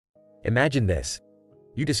Imagine this.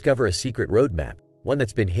 You discover a secret roadmap, one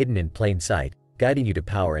that's been hidden in plain sight, guiding you to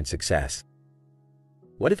power and success.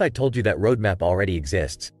 What if I told you that roadmap already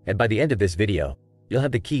exists, and by the end of this video, you'll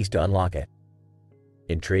have the keys to unlock it?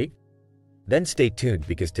 Intrigued? Then stay tuned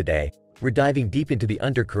because today, we're diving deep into the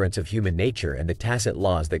undercurrents of human nature and the tacit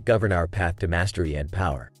laws that govern our path to mastery and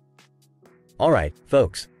power. Alright,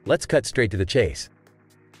 folks, let's cut straight to the chase.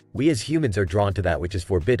 We as humans are drawn to that which is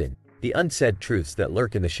forbidden, the unsaid truths that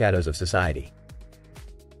lurk in the shadows of society.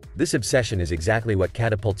 This obsession is exactly what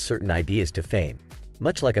catapults certain ideas to fame,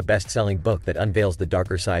 much like a best-selling book that unveils the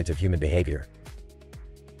darker sides of human behavior.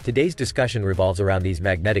 Today's discussion revolves around these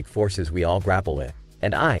magnetic forces we all grapple with,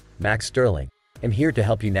 and I, Max Sterling, am here to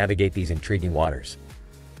help you navigate these intriguing waters.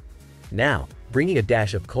 Now, bringing a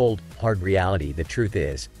dash of cold, hard reality, the truth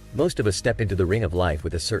is, most of us step into the ring of life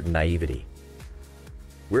with a certain naivety.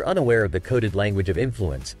 We're unaware of the coded language of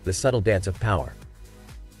influence, the subtle dance of power.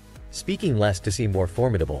 Speaking less to seem more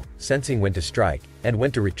formidable, sensing when to strike, and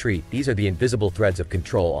when to retreat, these are the invisible threads of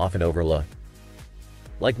control often overlooked.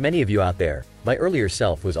 Like many of you out there, my earlier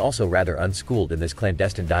self was also rather unschooled in this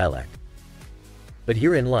clandestine dialect. But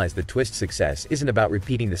herein lies the twist: success isn't about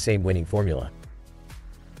repeating the same winning formula.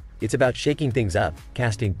 It's about shaking things up,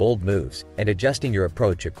 casting bold moves, and adjusting your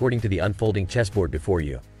approach according to the unfolding chessboard before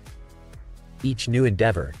you. Each new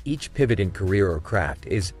endeavor, each pivot in career or craft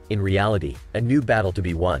is, in reality, a new battle to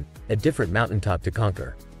be won, a different mountaintop to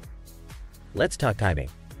conquer. Let's talk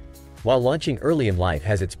timing. While launching early in life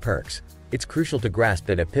has its perks, it's crucial to grasp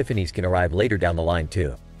that epiphanies can arrive later down the line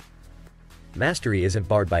too. Mastery isn't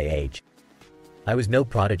barred by age. I was no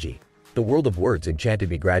prodigy. The world of words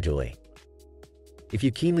enchanted me gradually. If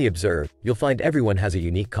you keenly observe, you'll find everyone has a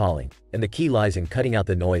unique calling, and the key lies in cutting out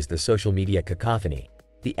the noise, the social media cacophony,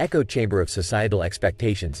 the echo chamber of societal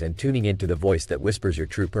expectations, and tuning into the voice that whispers your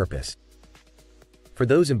true purpose. For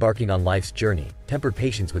those embarking on life's journey, temper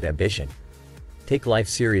patience with ambition. Take life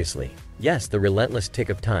seriously. Yes, the relentless tick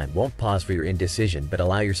of time won't pause for your indecision, but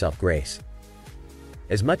allow yourself grace.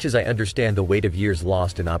 As much as I understand the weight of years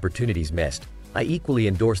lost and opportunities missed, I equally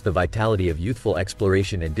endorse the vitality of youthful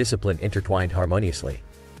exploration and discipline intertwined harmoniously.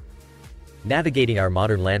 Navigating our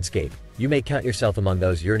modern landscape, you may count yourself among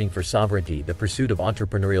those yearning for sovereignty, the pursuit of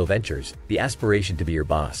entrepreneurial ventures, the aspiration to be your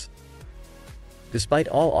boss. Despite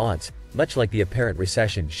all odds, much like the apparent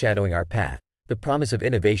recession shadowing our path, the promise of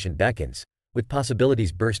innovation beckons, with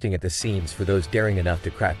possibilities bursting at the seams for those daring enough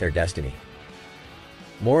to crack their destiny.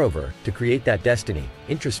 Moreover, to create that destiny,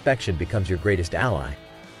 introspection becomes your greatest ally.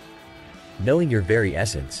 Knowing your very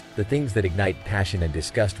essence, the things that ignite passion and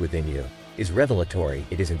disgust within you, is revelatory,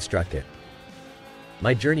 it is instructive.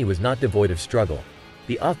 My journey was not devoid of struggle.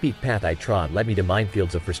 The offbeat path I trod led me to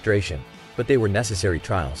minefields of frustration, but they were necessary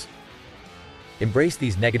trials. Embrace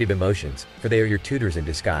these negative emotions, for they are your tutors in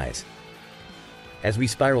disguise. As we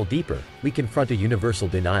spiral deeper, we confront a universal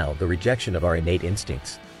denial, the rejection of our innate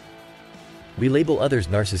instincts. We label others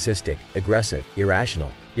narcissistic, aggressive,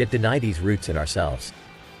 irrational, yet deny these roots in ourselves.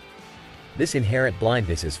 This inherent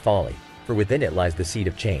blindness is folly, for within it lies the seed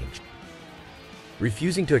of change.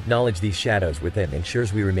 Refusing to acknowledge these shadows within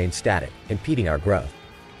ensures we remain static, impeding our growth.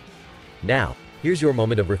 Now, here's your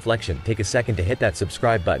moment of reflection. Take a second to hit that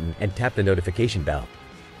subscribe button and tap the notification bell.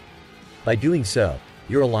 By doing so,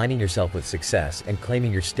 you're aligning yourself with success and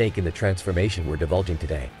claiming your stake in the transformation we're divulging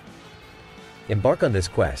today. Embark on this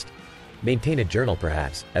quest. Maintain a journal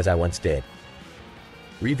perhaps, as I once did.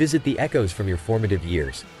 Revisit the echoes from your formative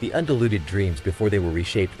years, the undiluted dreams before they were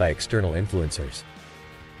reshaped by external influencers.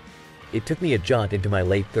 It took me a jaunt into my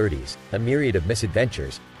late 30s, a myriad of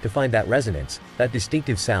misadventures, to find that resonance, that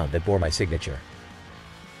distinctive sound that bore my signature.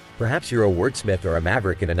 Perhaps you're a wordsmith or a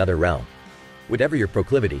maverick in another realm. Whatever your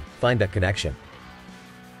proclivity, find that connection.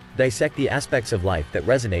 Dissect the aspects of life that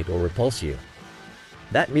resonate or repulse you.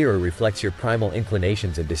 That mirror reflects your primal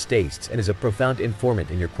inclinations and distastes and is a profound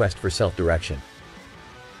informant in your quest for self-direction.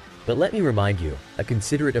 But let me remind you, a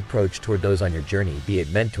considerate approach toward those on your journey, be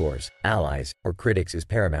it mentors, allies, or critics, is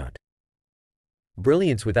paramount.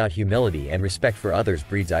 Brilliance without humility and respect for others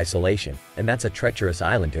breeds isolation, and that's a treacherous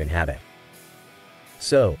island to inhabit.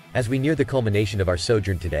 So, as we near the culmination of our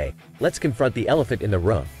sojourn today, let's confront the elephant in the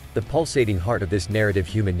room, the pulsating heart of this narrative: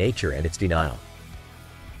 human nature and its denial.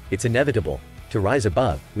 It's inevitable. To rise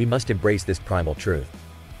above, we must embrace this primal truth.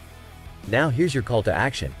 Now here's your call to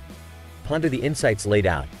action. Ponder the insights laid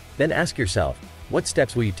out, then ask yourself, what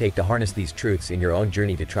steps will you take to harness these truths in your own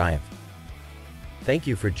journey to triumph? Thank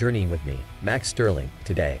you for journeying with me, Max Sterling,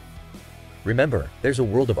 today. Remember, there's a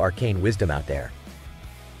world of arcane wisdom out there.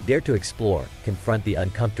 Dare to explore, confront the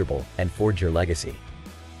uncomfortable, and forge your legacy.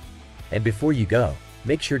 And before you go,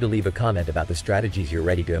 make sure to leave a comment about the strategies you're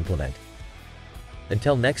ready to implement.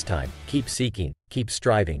 Until next time, keep seeking, keep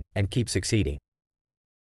striving, and keep succeeding.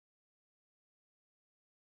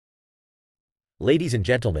 Ladies and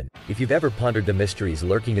gentlemen, if you've ever pondered the mysteries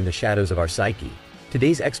lurking in the shadows of our psyche,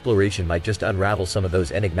 today's exploration might just unravel some of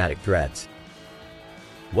those enigmatic threads.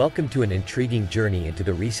 Welcome to an intriguing journey into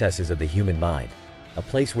the recesses of the human mind, a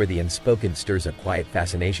place where the unspoken stirs a quiet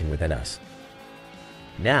fascination within us.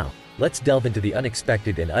 Now, let's delve into the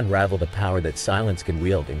unexpected and unravel the power that silence can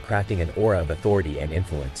wield in crafting an aura of authority and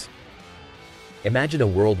influence. Imagine a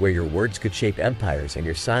world where your words could shape empires and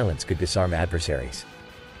your silence could disarm adversaries.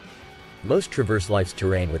 Most traverse life's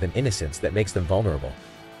terrain with an innocence that makes them vulnerable.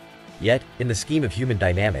 Yet, in the scheme of human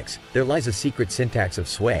dynamics, there lies a secret syntax of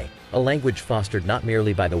sway, a language fostered not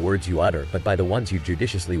merely by the words you utter but by the ones you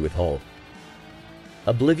judiciously withhold.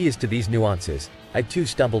 Oblivious to these nuances, I too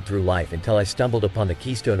stumbled through life until I stumbled upon the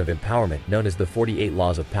keystone of empowerment known as the 48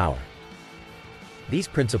 Laws of Power. These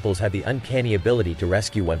principles have the uncanny ability to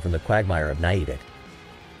rescue one from the quagmire of naivete.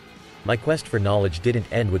 My quest for knowledge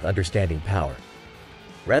didn't end with understanding power.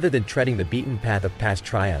 Rather than treading the beaten path of past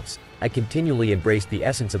triumphs, I continually embraced the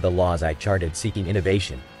essence of the laws I charted, seeking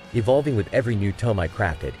innovation, evolving with every new tome I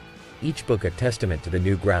crafted, each book a testament to the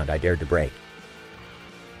new ground I dared to break.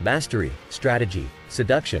 Mastery, strategy,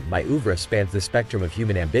 seduction, my oeuvre spans the spectrum of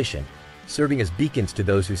human ambition, serving as beacons to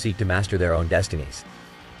those who seek to master their own destinies.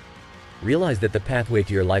 Realize that the pathway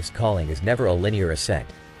to your life's calling is never a linear ascent.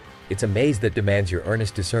 It's a maze that demands your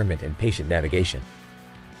earnest discernment and patient navigation.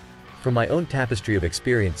 From my own tapestry of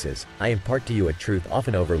experiences, I impart to you a truth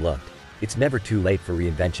often overlooked: it's never too late for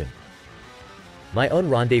reinvention. My own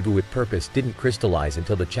rendezvous with purpose didn't crystallize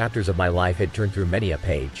until the chapters of my life had turned through many a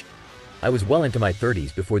page. I was well into my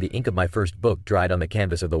 30s before the ink of my first book dried on the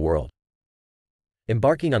canvas of the world.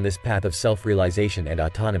 Embarking on this path of self-realization and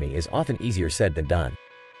autonomy is often easier said than done.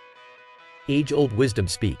 Age-old wisdom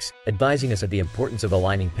speaks, advising us of the importance of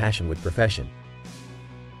aligning passion with profession.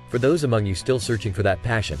 For those among you still searching for that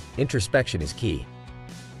passion, introspection is key.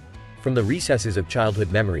 From the recesses of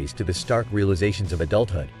childhood memories to the stark realizations of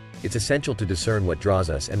adulthood, it's essential to discern what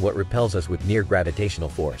draws us and what repels us with near gravitational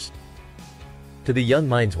force. To the young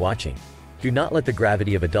minds watching, do not let the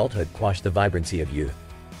gravity of adulthood quash the vibrancy of youth.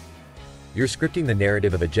 You're scripting the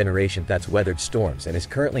narrative of a generation that's weathered storms and is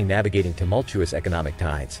currently navigating tumultuous economic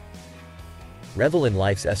tides. Revel in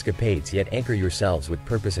life's escapades, yet anchor yourselves with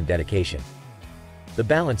purpose and dedication. The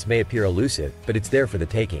balance may appear elusive, but it's there for the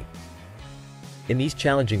taking. In these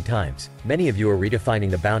challenging times, many of you are redefining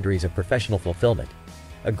the boundaries of professional fulfillment.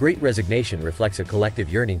 A great resignation reflects a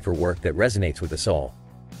collective yearning for work that resonates with the soul.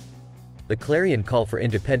 The clarion call for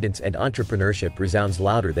independence and entrepreneurship resounds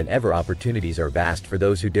louder than ever. Opportunities are vast for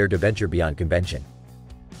those who dare to venture beyond convention.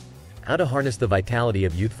 How to harness the vitality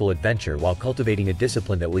of youthful adventure while cultivating a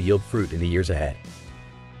discipline that will yield fruit in the years ahead.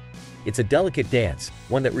 It's a delicate dance,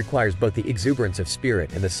 one that requires both the exuberance of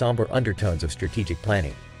spirit and the somber undertones of strategic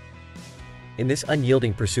planning. In this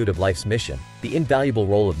unyielding pursuit of life's mission, the invaluable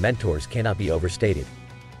role of mentors cannot be overstated.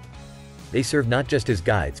 They serve not just as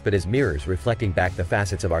guides but as mirrors reflecting back the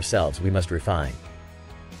facets of ourselves we must refine.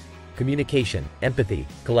 Communication, empathy,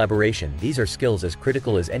 collaboration, these are skills as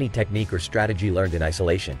critical as any technique or strategy learned in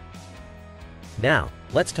isolation. Now,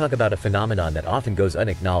 let's talk about a phenomenon that often goes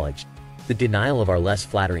unacknowledged: the denial of our less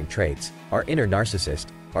flattering traits, our inner narcissist,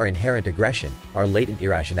 our inherent aggression, our latent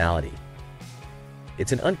irrationality.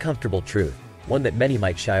 It's an uncomfortable truth, one that many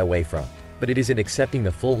might shy away from, but it is in accepting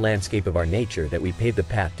the full landscape of our nature that we pave the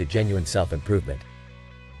path to genuine self-improvement.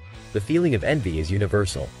 The feeling of envy is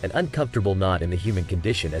universal, an uncomfortable knot in the human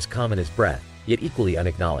condition as common as breath, yet equally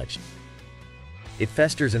unacknowledged. It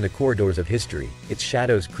festers in the corridors of history, its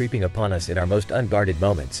shadows creeping upon us in our most unguarded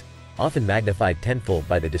moments, often magnified tenfold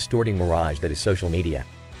by the distorting mirage that is social media.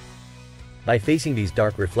 By facing these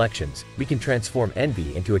dark reflections, we can transform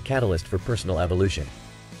envy into a catalyst for personal evolution.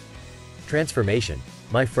 Transformation,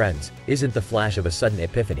 my friends, isn't the flash of a sudden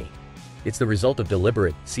epiphany. It's the result of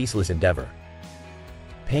deliberate, ceaseless endeavor.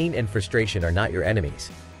 Pain and frustration are not your enemies.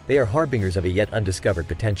 They are harbingers of a yet undiscovered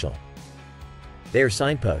potential. They are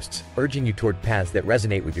signposts, urging you toward paths that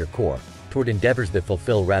resonate with your core, toward endeavors that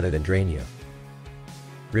fulfill rather than drain you.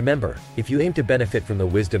 Remember, if you aim to benefit from the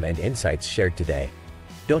wisdom and insights shared today,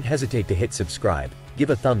 don't hesitate to hit subscribe, give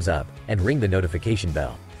a thumbs up, and ring the notification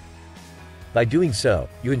bell. By doing so,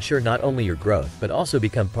 you ensure not only your growth but also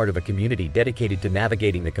become part of a community dedicated to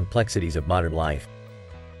navigating the complexities of modern life.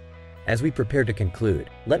 As we prepare to conclude,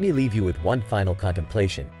 let me leave you with one final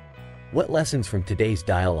contemplation. What lessons from today's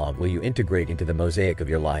dialogue will you integrate into the mosaic of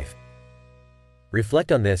your life?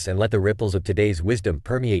 Reflect on this and let the ripples of today's wisdom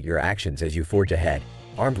permeate your actions as you forge ahead,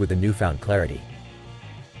 armed with a newfound clarity.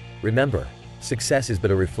 Remember, success is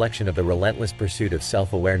but a reflection of the relentless pursuit of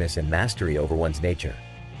self-awareness and mastery over one's nature.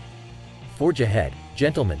 Forge ahead,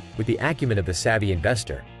 gentlemen, with the acumen of the savvy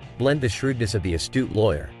investor. Blend the shrewdness of the astute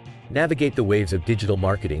lawyer. Navigate the waves of digital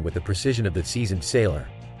marketing with the precision of the seasoned sailor,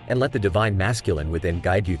 and let the divine masculine within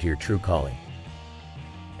guide you to your true calling.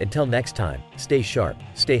 Until next time, stay sharp,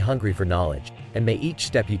 stay hungry for knowledge, and may each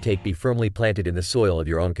step you take be firmly planted in the soil of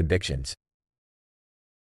your own convictions.